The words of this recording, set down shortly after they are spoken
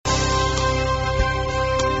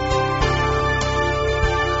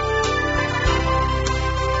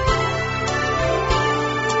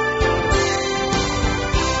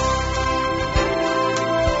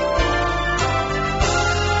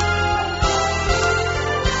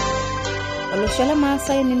Olosho le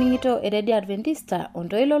Maasai nining'ito eredi Adventista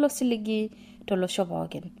ontoilo losiligi tolosho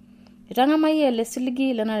pookin. Itang'amayie ele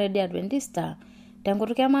siligi lena redi Adventista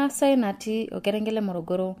tenkutuk e Maasai natii orkerenket le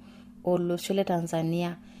Morogoro olosho le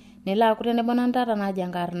Tanzania. Nelo aaku tenebo nantata naaji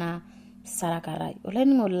enkarna Sara Karai.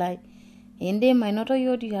 Olainining'oni lai indim ainoto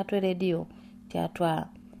yiok tiatua redio tiatua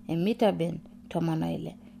emita ben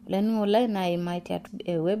 16. Olainining'oni lai naa imai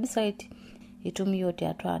tiatua website itum yiok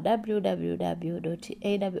tiatua www.awr.org.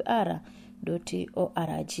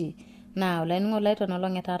 Na olainining'oni lai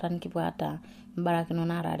tonolong' taata nikipuata mbarakino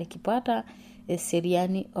narare kipuata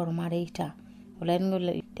eseriani ormareita. Olainining'oni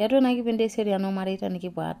lai tiatua ena kipindi eseriani ormareita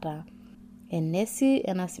nikipuata enesi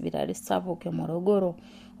ena sipitali sapuk e Morogoro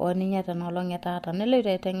oninye tonolong' taata neloito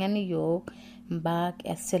aiteng'en yiok mbaa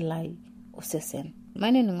esilai osesen.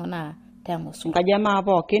 Mainining'o naa teng'osu. Nkajamaa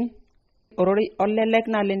pookin orori olelek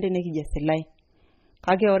naleng tenekija silai.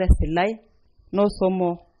 Kake ore silai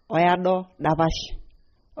nosomo oyado dapash.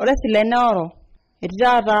 Ore silai neoro etii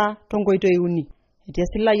taata tonkoitoi uni. Etii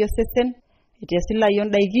silai osesen, etii silai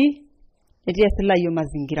ondaiki, etii silai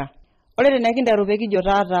omazingira. Ore tenekinteru pekijo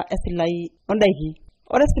taata esilai ondaiki.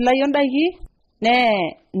 Ore silai ondaiki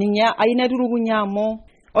nee ninye aineturukunya amu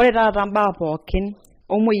ore taata mbaa pookin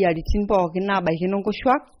omoyiaritin pookin nabaikino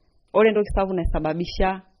nkoshuak, ore entoki sapuk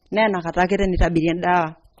naisababisha naa nakata ake tenitabiri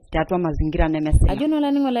endaa tiatua mazingira nemesila. Ajo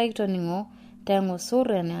olainining'oni lai kitoning'o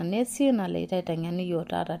teng'osur enesi naleita aiteng'en yiok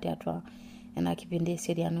taata tiatua ena kipindi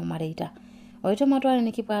eseriani ormareita. Oitomatware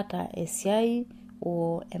nikipuata esiai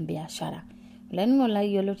embiashara. Olainining'oni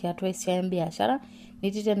lai yiolo tiatua esiai embiashara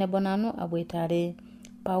nitii tenebo nanu aboitare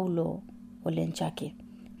Paulo Olenchake.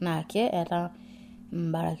 Naake eta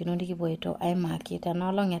mbarakino nikipuoito aimaki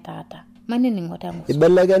tenolong' taata. Mainining'o teng'osu.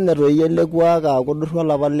 Ibelekenya toyie lekuak aaku durru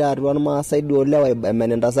olapa le atua irmaasai duo lewa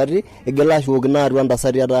emen intasati igila ashukokino atua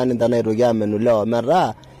intasati etaa ninche naitoki amenu lewa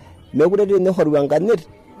metaa mekure etii ninye horu enkanyit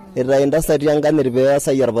itayu intasati enkanyit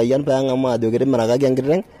peesai orpayian peeng'amaa ajo kitimirakaki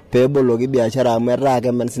enkiteng peeboloki biashara amu etaa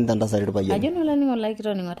kemen sinche intasati irpayian. Ajo olainining'oni lai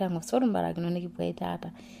kitoning'o teng'osu ore mbarakino nikipuoito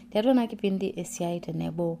taata tiatua ena kipindi esiai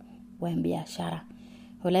tenebo wembiashara.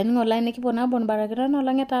 Olainining'oni lai nikipuo nabo mbarakino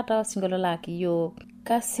nolong' taata osinkolio laki yiok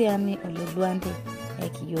Kasiani Ole Luande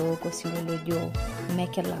ekiyiok osinkolio ojo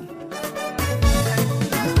Mekelam.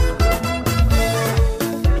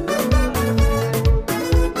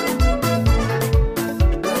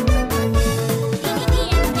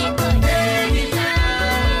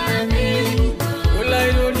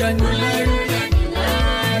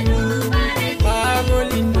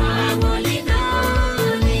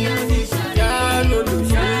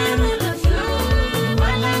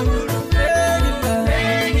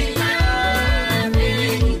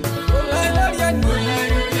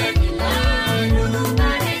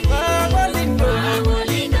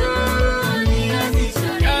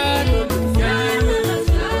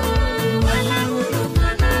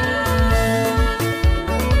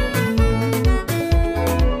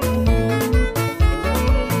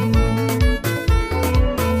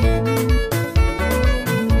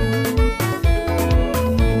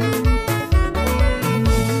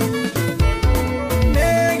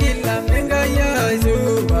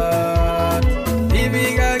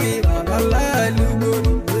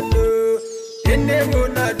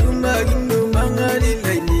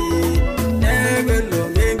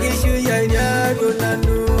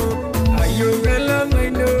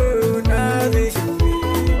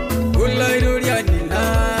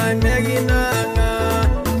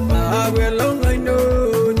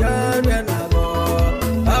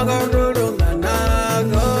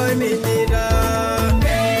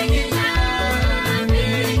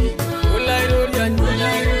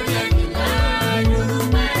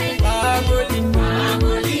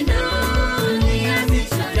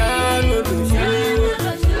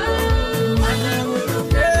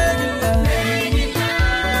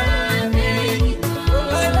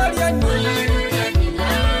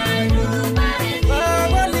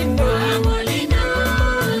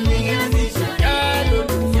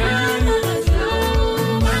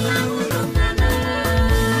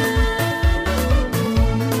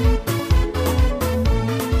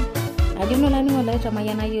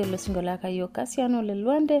 Singola kayo Kasiani Ole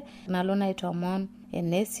Luande nalo naitomon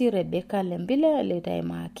enesi Rebecca Lembile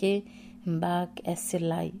leitaimake mbak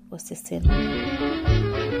esilai osesen.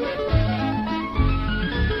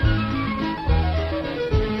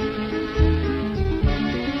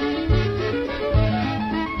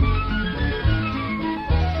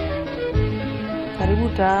 Karibu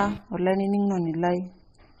taa olainining'oni lai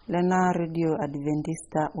lena Radio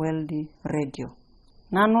Adventista World Radio.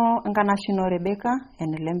 Nano enkanashino Rebecca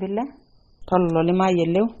enelembile tololo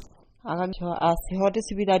limayieleu akajo asihote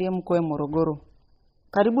sipitali mkoa e Morogoro.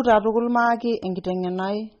 Karibu tatukul maaki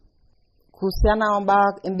enkiteng'enai kuhusiana ombaa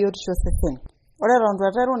embiotisho sesen. Ore eton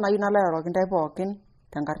aiteru nayieu nalo airoroki ntae pookin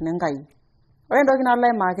tenkarna Enkai. Ore entoki nalo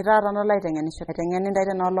aimaki taata nalo aiteng'enisho aiteng'en ntae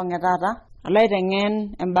tena olong' taata, alo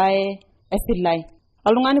aiteng'en embae esilai.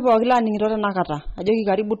 Oltung'ani pookin laning'ito tenakata ajoki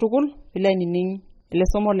karibu tukul pilo ainining' ele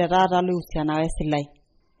somo le taata loihusiana wesilai.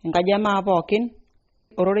 Enkaji emaa pookin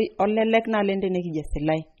ororei olelek naleng tenekijo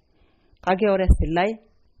esilai. Kake ore esilai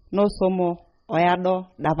no somo oyado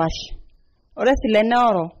dapash. Ore esilai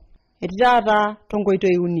neoro etii taata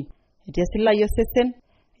tonkoitoi uni. Etii esilai osesen,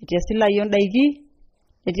 etii esilai ondaiki,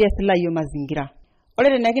 etii esilai omazingira. Ore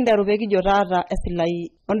tenekinteru pekijo taata esilai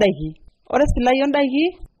ondaiki. Ore esilai ondaiki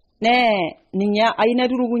ninye ayieu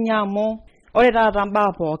naiturukunya amu ore taata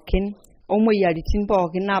mbaa pookin omoyiaritin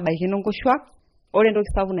pookin nabaikino nkoshuak, ore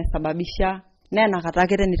entoki sapuk naisababisha naa enakata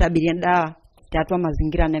ake tenitobiri endaa tiatua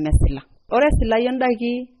mazingira nemesila. Ore esilai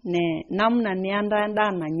ondaiki namna niandaa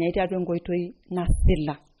endaa nanyai tiatua enkoitoi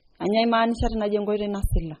nasila. Anya imaanisha tenajo enkoitoi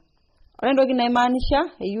nasila. Ore entoki naimaanisha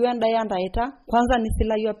eyieu endaa andaita kwanza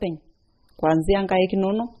nisilai openy. Kuanzia nkaik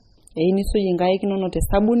inonok, eyieu nisuj nkaik inonok te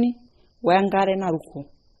sabuni wenkare naruko.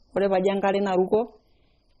 Ore paja enkare naruko,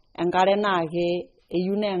 enkare naake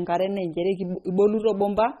eyieu naa enkare njere iboluto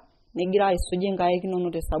bomba negira aisuj nkaik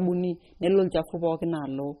inonok te sabuni nelo ilchafu pookin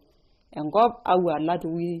alo enkop au alat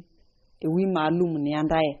ewi maalum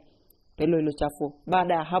niandae pelo ilo chafu.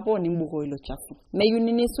 Baada ya hapo nimbuko ilo chafu. Meyieu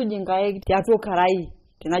nisuj nkaik tiatua karai.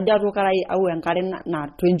 Tenajo atua karai au enkare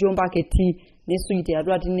natua enjomba kiti nisuj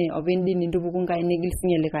tiatua tine opindi nintupuku nkaik nigil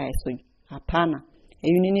sinye likae aisuj. Hapana.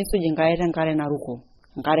 Eyieu nisuj nkaik tenkare naruko.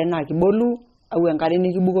 Enkare nakibolu au enkare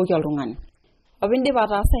nikibukoki oltung'ani. Opindip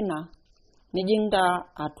ataasa ina nijing taa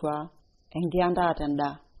atua enkiandaata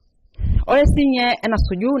endaa. Ore sinye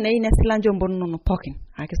enasuju neyieu nesila njombo inonok pookin.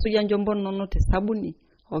 Akisuja njombo inonok te sabuni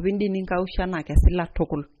opindi ninkausha naa kesila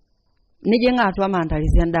tukul. Nijing atua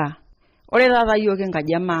maandalizi endaa. Ore taata yiok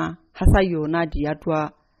enkaji emaa hasa yiok natii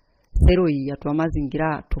atua seroi atua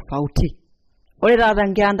mazingira tofauti. Ore taata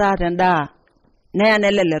enkiandaata endaa neya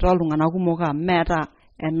nelelek toltung'anak kumok amu meeta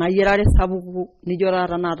enayiarare sapuk nijo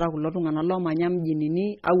taata naata kulo tung'anak loomanya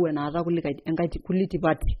mjinini au enaata kulie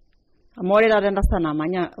tipati. Amu ore taata entasat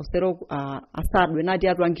namanya osero asadwe natii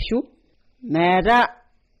atua nkishu meeta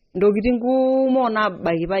ntokitin kumok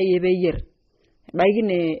nabaiki pae peyier. Ebaiki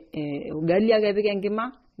ugali ake epik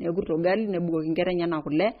enkima, nekurt ugali nebukoki nkera enyenak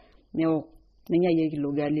kule, neok nenyayieki ilo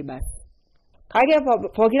ugali basi. Kake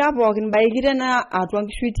pookin baiki tena atua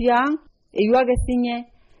nkishu itii ang', eyieu ake sinye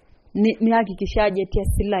nihakikisha ajo etii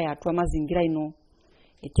esilai atua mazingira ino.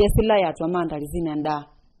 Etii esilai atua maandalizi endaa.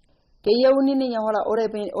 Keyieuni ninye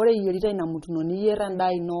ore iyierita ina mutuno niyier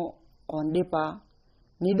endaa ino ondipa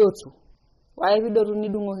nidotu. Ore pidotu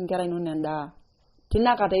nidung'oki nkera inono endaa.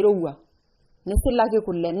 Tinakata irowua. Nisilaki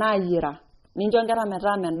kule naayiera. Nincho nkera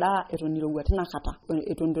metaama endaa eton irowua tinakata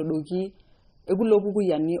eton todoki ekulo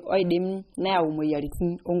kukuyani oidim neyau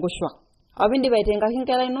moyiaritin onkoshuak. Opindip aitengaki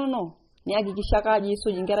nkera inono nihakikisha ajo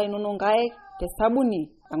isuj nkera inono nkaik te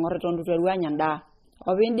sabuni eng'or eton itu eruan anya endaa.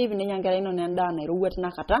 Opindip ninya nkera inono endaa nairowua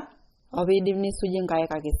tinakata. Opindip nisuj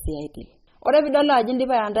nkaik ake siaiti. Ore pidol ajo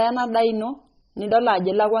indipa ayandaa ena daa ino, nidol ajo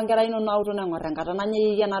elakwa nkera inono auto neng'or enkata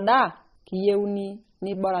nanyayieki ena daa, kiyieuni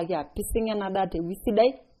niboraki apising ena daa tewuei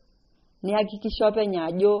sidai. Nihakikisha openy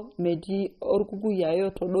ajo metii orkukuyia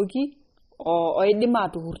yotodoki oidim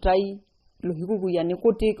atuhurtai loshi kukuyani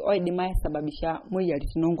kutik oidim aisababisha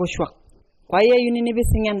moyiaritin onkoshuak. Kwa hiyo eyieu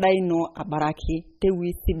nipising endaa ino abaraki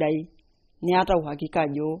tewuei sidai niata uhakika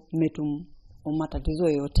ajo metum matatizo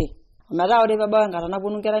yoyote. Ometaa ore pebau enkata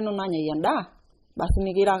naponu nkera inono anyai endaa, basi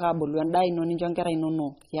mikira ake abolu endaa ino nincho nkera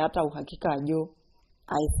inono kiata uhakika ajo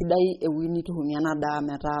aisidai ewuei nituhumie ena daa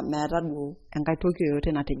meeta duo enkai toki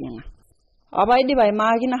yoyote natijing'a. Apaidip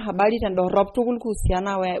aimaaki ina habari tendorrop tukul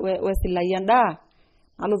kuhusiana wesilai endaa,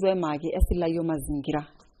 nalotu aimaaki esilai omazingira.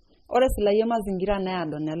 Ore esilai omazingira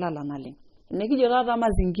neado nelala naleng. Enikijo taata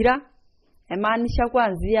mazingira emaanisha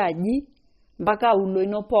kuanzia aji mpaka aulo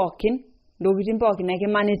ino pookin, ntokitin pookin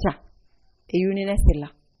nekimanita eyieu nesila.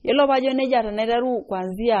 Yiolo pajo nejia tenaiteru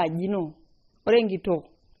kuanzia aji ino. Ore enkitok,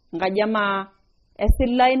 nkaji emaa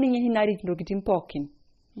esilai ninye hinarik ntokitin pookin.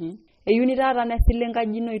 Eyieu taata nesile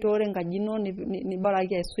enkaji ino itoore enkaji ino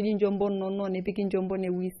niboraki aisuj njombo inonok nipik njombo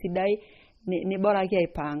ewuei sidai niboraki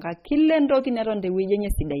aipanga kila entoki neton tewueji enye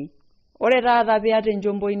sidai. Ore taata piata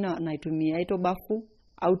enjombo ino naitumiai tobafu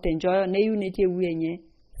au tenchoyo neyieu netii ewuei enye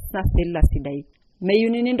nasila sidai. Meyieu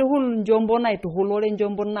nintuhul njombo naituhul ore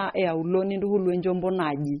njombo na aulo nintuhul njombo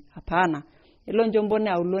naaji. Hapana. elo njombone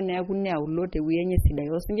aulo neakuni aulo tewuei enye sidai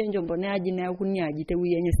osinje njombone aji neakuni aji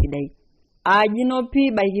tewuei enye sidai aji no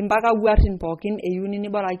pi baiki mpaka wuatin pookin eyuni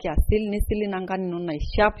niboraki asil nisili nankan ino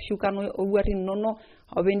naishap shukan owuatin inono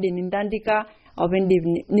opende nintandika opende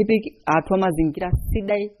nipik atua mazingira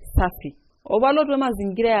sidai safi obaloto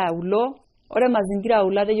mazingira aulo ore mazingira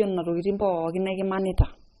aulo tejo nona tokitin pookin nekimanita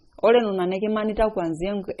ore nona nekimanita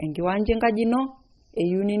kuanzia enkiwanja enkaji ino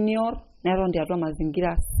eyuni nior neton tiatua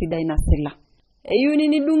mazingira sidai nasila eyuni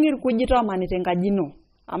nidung'i irkujit omanita enkaji ino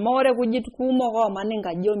ama ore kujit kumok omani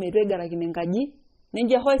enkaji ometu egarakino enkaji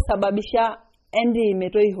ninche hoi sababisha endi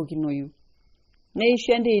metoihokinoyu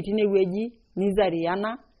neisho endi tinewueji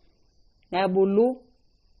nizariana nebulu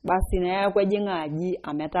basi neeku ejing'a aji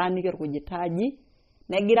ametaaniki irkujit aji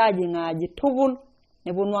negira ajing'a aji tukul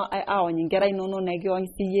neponu aony inkera inono nekiony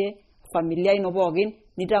siyie familia ino pookin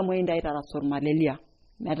nitamoi intai tarasur malelia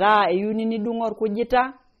metaa eyuni nidung'o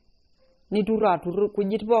irkujita niturr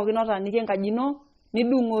irkujit pookin otaaniki enkaji ino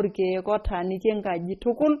nidung'o irkeek otaaniki enkaji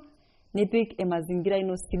tukul nipik emazingira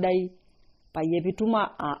ino sidai payie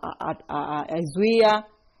pituma azuia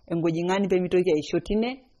enkojing'ani pemitoki aisho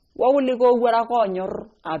tine wakuliko owuarak onyor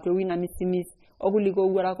atua ewuei namisimis okuliko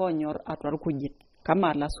owuarak onyor atua irkujit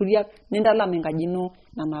kama lasuriak nintalam enkaji ino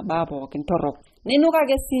nana baa pookin torrok ninuk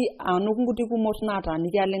ake si anuk nkuti kumot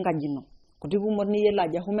nataaniki alo enkaji ino kuti kumot niyiolo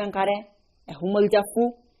ajo ehumo enkare ehumo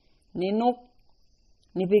olchafu ninuk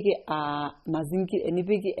nipiki mazingira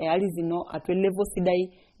nipiki eari zino atua level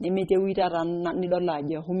sidai nemetewui taata nidol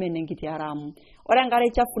ajo ehumo enkiti aramu ore enkare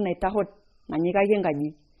chafu naitahot nanyikaki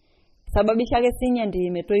enkaji sababisha ake sinye ndi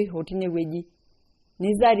metoiho tinewueji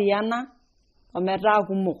nizariana ometaa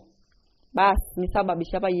kumok bas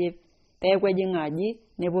nisababisha payie peeku ejing'a aji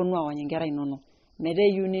neponu aony inkera inono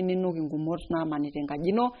meteyuni ninuk inkumot naamanita enkaji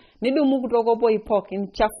ino nidumu kutokopoi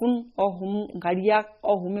pookin chafun ohum nkariak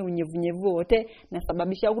ohum unyevunyevu wote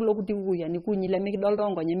nesababisha kulo kuti kukuyani kunyi lemikidolta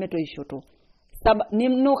onkonye metoishoto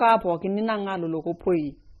ninukaa pookin ninang'aa lelo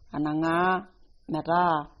kopoi anang'aa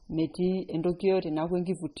metaa metii entoki yote naaku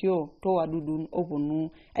enkivutio towadudun oponu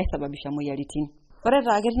aisababisha moyiaritin ore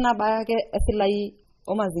taa ketina baake esilai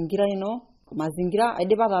omazingira ino mazingira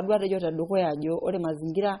aidipa taadua tejo tedukuya ajo ore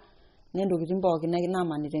mazingira nentokitin pookin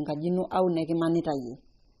namanita enkaji ino au nekimanita yie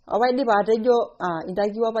apa aidipa atejo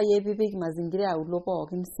intakiwa payie pipik mazingira aulo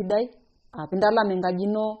pookin sidai pintalam enkaji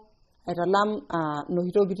ino aitalam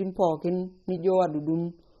noshi tokitin pookin nijo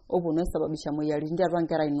wadudun oponu aisababisha moyiaritin tiatua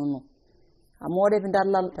nkera inono amu ore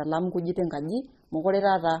pintalam nkujit enkaji mokore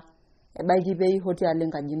taata ebaiki peiho tialo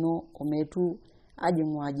enkaji ino ometu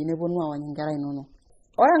ajing'u aji neponu aony inkera inono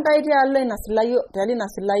ore enkai tialo ina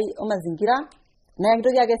silai omazingira naa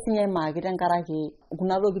kitoki ake sinye aimaaki tenkaraki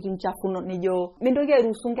kuna tokitin chafu nijo mintoki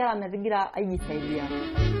airuhusu nkera metigira aijisaidia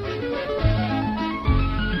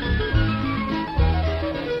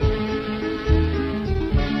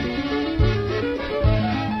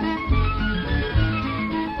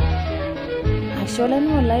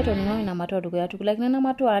Asholani wallahi toningo ina matua dukuya tukulakina na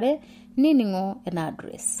matuare niningo ena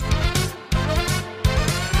address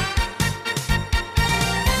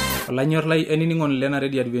Olanyor lai eniningon lena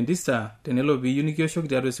Radio Adventista tenelo piyu nikioshoki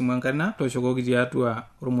tiatua esimu enkarna toshokoki tiatua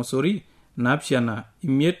ormosori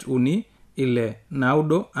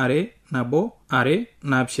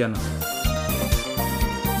 753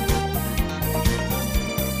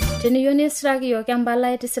 Teniyo nisiraki yo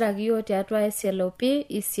kembala itisiraki yo tiatua SLOP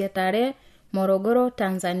isietare Morogoro,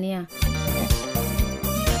 Tanzania.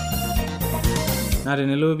 Na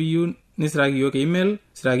tenelo piyu nisiraki yo email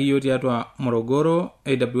siraki yo tiatua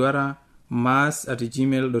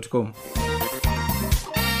morogoro@mas@gmail.com.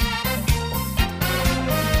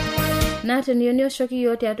 Na teniyo nioshoki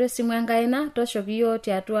yo tiatua simu enkaina toshoki yo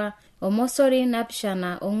tiatua omosori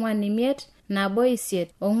 745 4isiet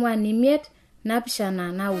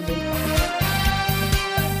 459.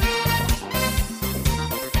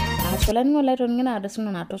 Asholani ngolai toningina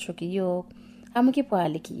adasuna na toshoki yo amukipo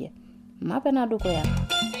alikie mapena dukoya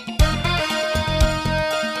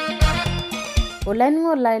Olani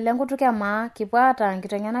ngolai lenkutuke ama kipata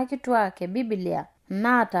nkitengena kitwa ke Biblia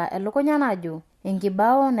naata elukunya najo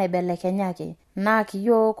enkibao naibelekenyake na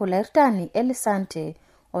kiyo kulertani Elisante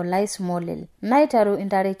Olais Molel naitaru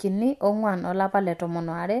intarekini 4 olapa le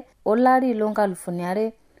 12 olari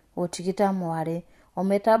lonkalifuniare otikitamoare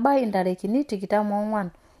ometabai intarekini 24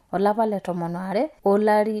 olapa le 12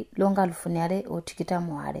 olari lonkalifuniare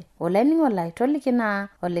otikitamoare Olani ngolai tolikina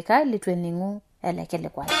olikai litweningu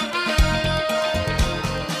elekelekwai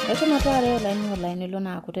Eko matare Olani nilo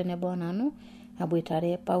na akutene bonanu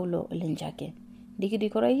abuitare Paulo Lenjake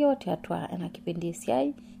dikidikora hiyo tiatua ena kipindi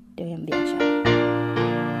siai dewe mbiasha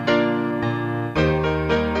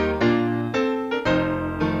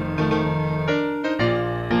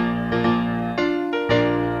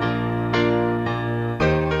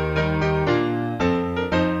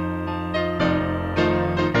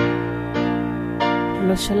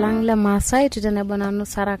tolosho lang le Maasai tenebo nanu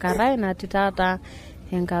Sara Karai natii taata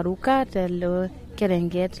Enkaruka tele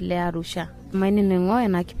kerenget le Arusha. Mainining'o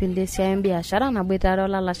ena kipindi esiai biashara naboitare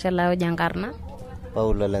olalashe lai oji enkarna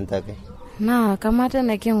Paulo Lentake. naa kamata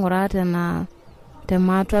neking'uraa tena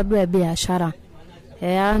tematua duo biashara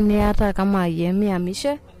eya niata kama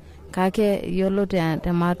yemihamishe kake yiolo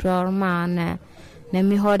tematua ormaa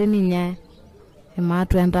nemihori ninye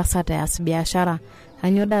ematua entasat eas biashara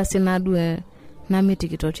anyoo daa sii duo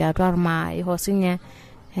namitikito tiatua ormaa iho sinye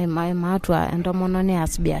ematua entomononi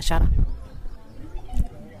eas biashara.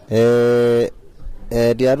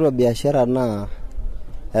 Tiatua biashara naa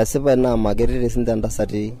esipa naa maketiti sinche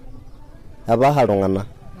entasati epaha iltung'anak.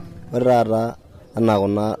 Ore taata enaa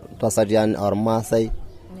kuna tasati ormaasai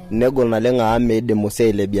negol naleng amu meidim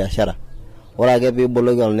esiai le biashara. Ore ake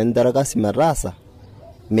piiboloki ninche orkasi metaasa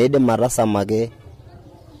meidim atasamaki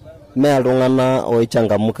mee iltung'anak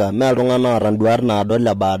oichangamuka, mee iltung'anak oota nduat naado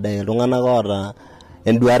le baadaye, iltung'anak oota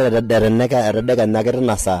enduat etedekenya ake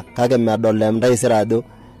tina saa kake medol entaisere ajo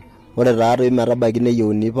ore taatoi metabaiki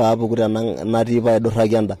neyieuni paapuku natii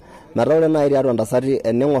paidurraki enda. Metaa ore naaji tiatua ntasati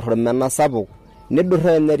ening'orr ormena sapuk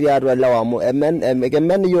nidurraa ninye tiatua lewa amu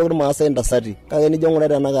kemen iyiok irmaasai ntasati kake nijo ng'urai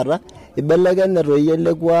tenakata ibelekenye toi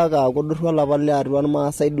ele kuak aaku durru olapa liatua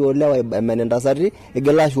irmaasai duo lewa emen intasati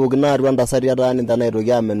igil ashukokino atua ntasati etaa ninche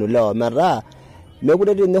naitoki amenu lewa metaa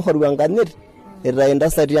mekure dii ninye ihoru enkanyit itai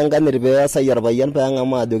intasati enkanyit peesayie orpayian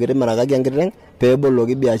peeng'amaa ajo kitimirakaki enkiteng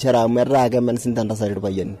peeboloki biashara amu etaa kemen sinche ntasati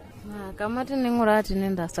irpayiani. Kamati ning'uraa tine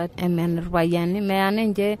ntasati emen irpayiani meya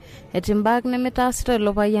ninche etimbaak nemitaasita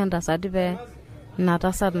ilo payian ntasati pee ina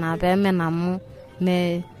tasat naa peemen amu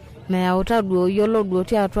meyauta duo yiolo duo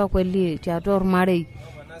tiatua kweli tiatua ormarei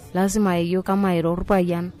lazima eyieu kama iro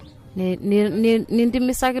irpayian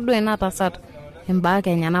nintimisaki duo ina tasat imbaak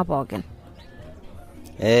enyenak pookin.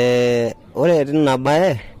 Ore tina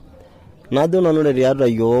baye najo nanu ore tiatua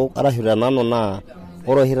yiok arashu tenanu naa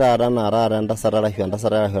ore oshi taata naa taata entasat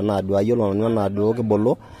arashu naaduo yiolo nanu enaaduo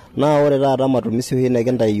kibulu naa ore taata matumisi oshi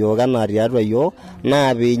nikintai yiok enaa tiatua yiok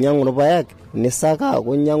naa piinyang'u irpaek nisaka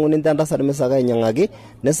aaku inyang'u ninche entasat misaka ainyang'aki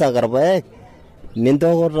nisaka irpaek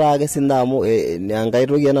nintoko taake sinye amu enkai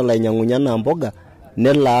toki nalo ainyang'unye enaa mboga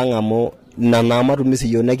nelo ang' amu ina naa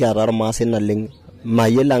matumisi yiok nekiata irmaasai naleng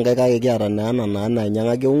mayiolo enkai kake kiata naa ena naa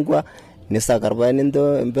nainyang'aki unkwa nisaka irpaek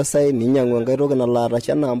nincho impisai ninyang'u enkai toki nalo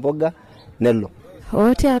aatachie enaa mboga nelo.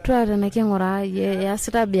 Tiatua teneking'uraa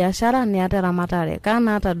iasita biashara niata eramatare kaa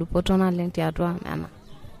naata dupoto naleng tiatua nena?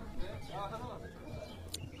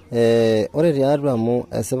 Ore tiatua amu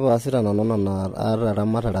esipa aasita nanu nena aata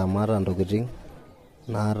eramatare amu aata ntokiting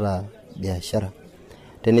naata biashara.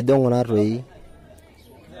 Tenijo ng'uraa toi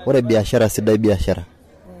ore biashara sidai biashara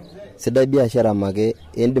amu ake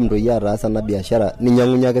indim toi ataasa ena biashara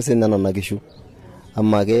ninyang'unye ake sinye nena kishu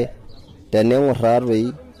amu ake tening'urr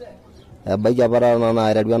taatoi ebaiki apa taata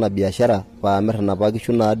aiteru ena biashara paamirr napa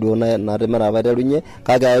kishu naaduo natimira apa aiterunye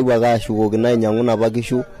kake ayewuo ake ashukokino ainyang'u napa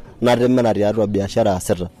kishu natimira tiatua biashara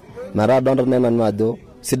aasita. Metaa adolta nanu ajo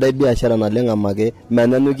sidai biashara naleng amu ake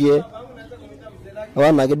menyanyukie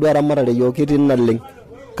wenake duo eramatare yiok ketii naleng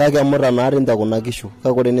kake emuta naa ninche kuna kishu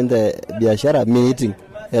kake ore ninche biashara miiting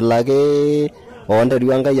elo ake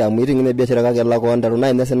oonterua Enkai amu iting ninye biashara kake elo ake oonteru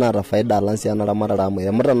naa ninye sii naata faida alang sii ena ramatare amu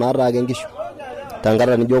emuta naa taake nkishu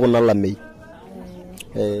tenkata nijo kuna olameyu.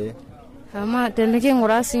 Ama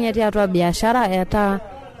teniking'uraa sinye tiatua biashara etaa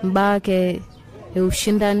mbaa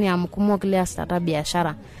eushindani amu kumok liasita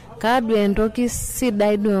biashara kaadu entoki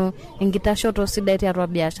sidai duo enkitashoto sidai tiatua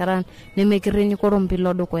biashara nemekirrinyikoro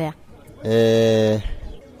mpilo dukuya.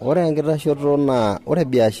 Ore enkitashoto naa ore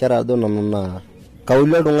biashara duo nanu naa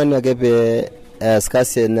kauli oltung'ani ake pee eas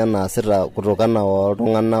kasi enye naasita kutokana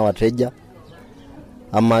oltung'anak wateja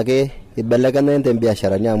amu ake ibelekenya ninche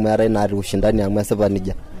biasharani amu eetai naati ushindani amu esipa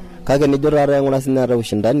nija kake nijo taata aing'uraa sinye eetai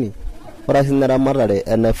ushindani ore sinye eramatare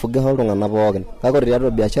enaifugisha iltung'anak pookin kake ore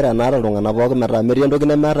tiatua biashara enaata iltung'anak pookin metaa metii entoki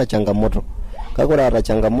nemeeta changamoto kake ore eeta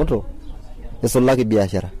changamoto isulaki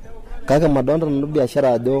biashara kake madolta nanu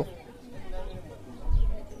biashara ajo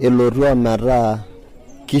elotu ometaa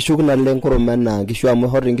kishuk naleng kurum enaa nkishu amu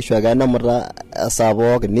ihorr inkishu ake enemuta esaa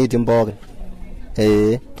pookin niitim pookin.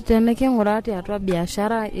 Teneking'uraa tiatua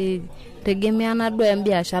biashara tegemeana duo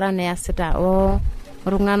embiashara neasita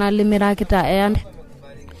oltung'anak limirakita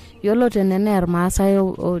yiolo tenena irmaasai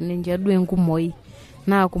ninche duo enkumoi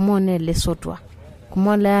naa kumok naa elesotwa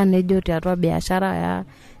kumok leya nejo tiatua biashara ya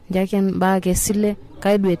njake mbaa kesile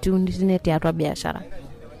kaidu etiu tine tiatua biashara.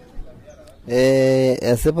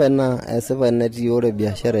 Esipa ina etii ore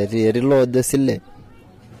biashara etii loojo sile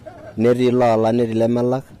netii loola netii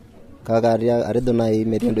lemelak kake atejo naaji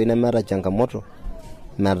metii entoki nemeeta changamoto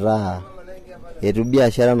metaa etu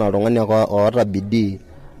biashara na oltung'ani oota bidii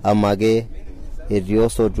amake etii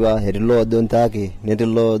osotua, etii loodo ntaki, netii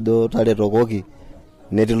loodo taretokoki,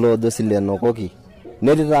 netii loodo silenokoki,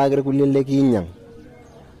 netii taake irkulie lekiinyang',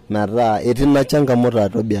 metaa etii ina changamoto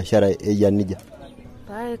atua biashara eyia nija.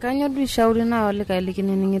 Kanyo duo ishauri na olikae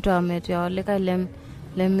likinining'ito amu etii olikae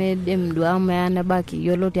lemeidim duo amu eya nebaki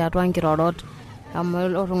yiolo tiatua nkirorot amu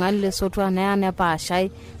oltung'ani lesotua neya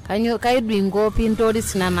nepaashai. Kaidu inko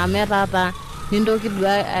pintoris nena metata nintoki duo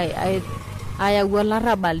ayau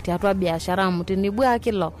olarrabal tiatua biashara amu tenibua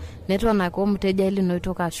kilo neton ake omteja lino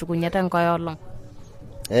itoki ashukunye tenkae olong'.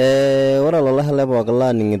 Ore lolahe lai pooki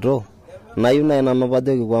laaning'ito nayieu nai nanu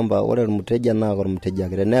pajoki kwamba ore ormteja naa ormteja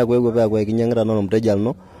ake. Teneeku eewuo peeku ekinyang'ita naa ormteja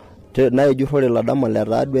lino naa ijurrore ilo dama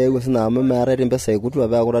letaa duo eewuo sinye amu meetai mpisai kutua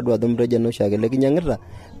peeku tadua ajo ormteja naa oshiake lekinyang'ita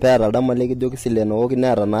peeta oldama likijoki silenokoki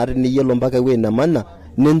neeta naa niyiolo mpaka ewuei nemanya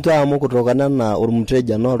ninto amu kutokana na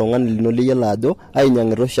ormteja naa oltung'ani lino liyiolo ajo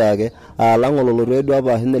ainyang'ita oshiake alang' ololotu duo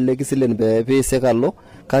apa hinne lekisilen piisikalo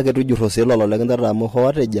kake tujurro sii lolo lekintata amu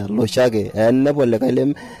howateja loshiake enepu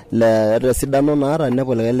olikae lesidano naata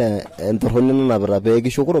nepu olikae le entorroni nanapita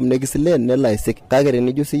peekishukurum nekisilen nelo aisik kake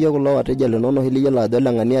tenijo siyie kulo wateja linono liyiolo ajo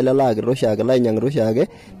leng'ania lelaakita oshiake lainyang'ita oshiake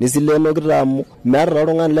nisilenokita amu meeta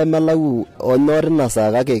oltung'ani lemelau onyor ina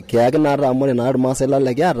saa kake kiyaki naata amu ore naa irmaasai lang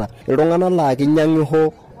lekiata iltung'anak laa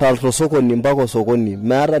kinyang'isho tosokoni mpaka osokoni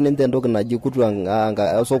meeta ninche entoki naji kutwa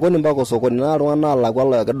sokoni mpaka osokoni naa iltung'anak alakwa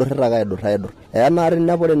lokedurrita ake aidur enaari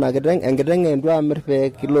nepu ore ina kiteng enkiteng entu amirr pee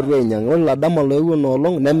kilotu ainyang' ore ilo dama loewuo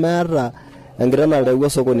inoolong nemeeta enkiteng naltawuo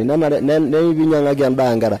sokoni neipinyang'aki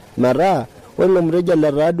endaa nkera metaa ore ilo mteja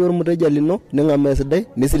letaa duo ormteja lino ning'amaa esidai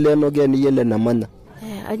nisilenoki eniyiolo enemanya.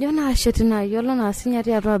 Ajo naa asheti naa yiolo naa sinya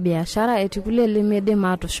tiatua biashara etii kulie lemeidim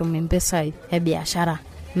atushum impisai e biashara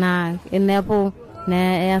naa inepu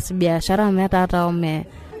neas biashara metata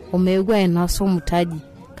omeewuo ainosu mtaji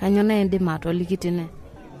kanyo naa indim atoliki tine.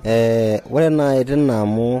 Ore naa tina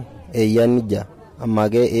amu eyia nija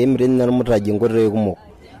amake eimiri ninye ormutaji nkoitoi kumok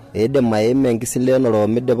eidim aima enkisilenoro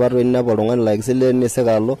midipa toi inepu oltung'ani laa kisilen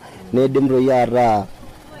nisikalo neidim toi ataa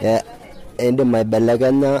indim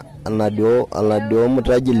aibelekenya aladuo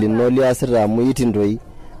mutaji lino liasita amu itindoi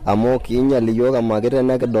amu kiinyal iyiok amake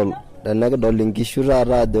tenekidol inkishu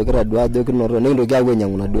taata ajo kitadua ajo kinoto nikintoki aapuo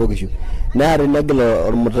ainyang'u naduo kishu neeta negil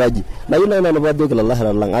ormutaji nayieu nai nanu pajoki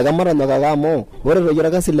lolaherra lang ake matanyok ake amu ore toki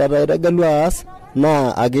orkasi letaa itegelu aas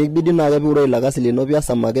naa akibidi naake piuroi ilo kasi lino pias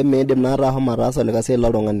amake miindim naata ahomo ataasa olekasi ilo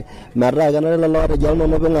tung'ani metaa kenare lelo wateja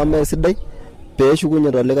linono ping'amaa esidai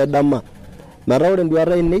peeshukunye tolikae dama metaa ore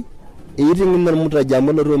nduata ainei eiting'ie ormutaji amu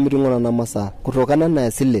elotu omiting'o nena masaa kutokana na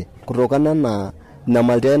esile kutokana na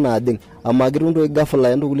nyamaltia naajing' ama kitum toi ghafla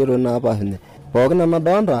entokulie toi naapashunye pookin nena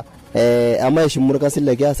doonta ama eshimu orkasi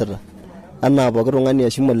lekiasita anaa pooki tung'ani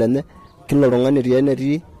eshimu lenye kila oltung'ani etii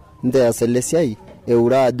enetii ntees ele siai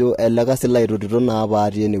eure ajo ele kasi laitotito naa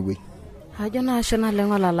paatii enewuei. Ajo naa ashe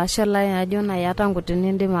naleng' olalashe lai ajo naa iyata nkuti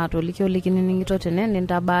nindim atoliki olikinining'ito tene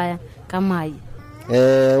nintabaya kamai.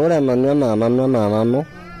 Ore nanu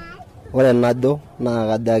ore najo naa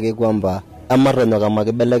kajo ake kwamba amatonyok amu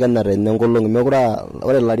kibelekenyate nye nkolong'i mekure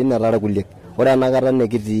ore ilarin etara kulie ore enakata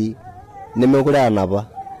nekitii nemekure anapa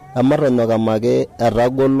amatonyok amake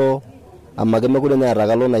etagolo amake mekure nye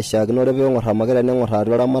etakalo naishiakinore piing'orr amake tening'orr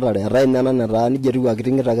atua eramatare etaa ninye ena netaa nijia etiu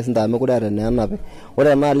akiting'ita ake sinta mekure eeta eneenapi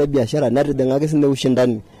ore enaalo biashara netijing'aki sinye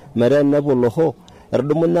ushindani metaa enepu oloho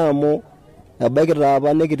etudumunye amu ebaiki taa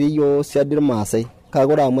apa nekitii yiok siadi irmaasai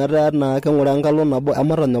kake ore amu etaa naa keng'ure enkalo nabo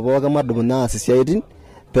amatonyok pooki madumunye aas isiaitin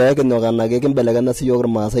peekinyok anake kimbelekenya siyiok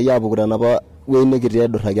irmaasai aapuku tenapa wuei nekitii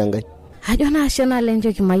aidurraki enkai. Ajo naa ashe naleng'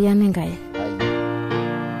 njoki mayian enkai.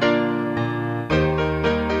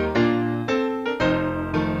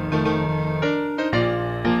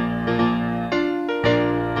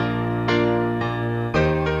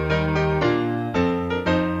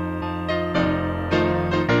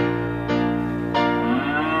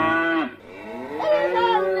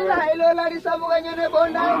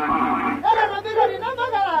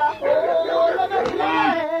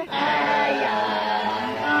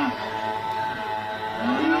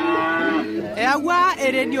 Eawua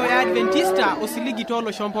eredio ya Adventista osiligi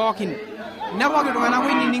tolosho pookin nepoki iltung'anak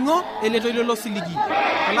oinining'o eletoilo osiligi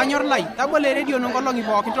olanyor lai tabolo eredio nonkolong'i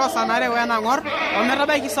pookin toosanare wenang'or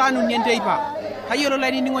ometabaiki saa 4 enteipa kayiolo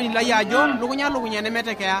lainining'oni lai ajo lukunya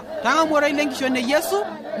nemetekeya tang'amu oroi lenkishon e Yesu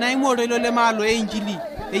naimu oltoilo lemaalo e injili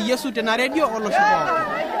e Yesu tena redio olosho pookin.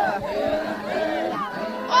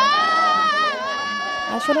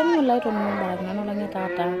 Ashorani lai tono barakna lang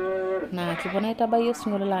taata na kipona itabayo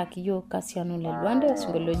singolo la kiyo kasiano le Luanda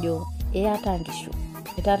singolo jo eata nkishu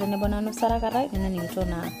ita tenebo nanu sarakatai nenaning'ito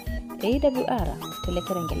naa AWR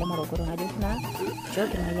telekerengele Morogoro najoki naa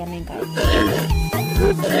joki mayian enkai.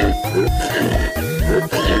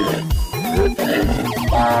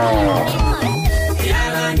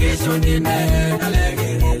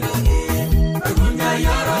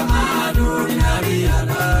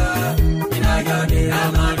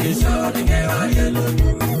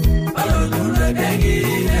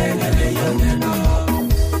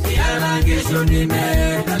 Show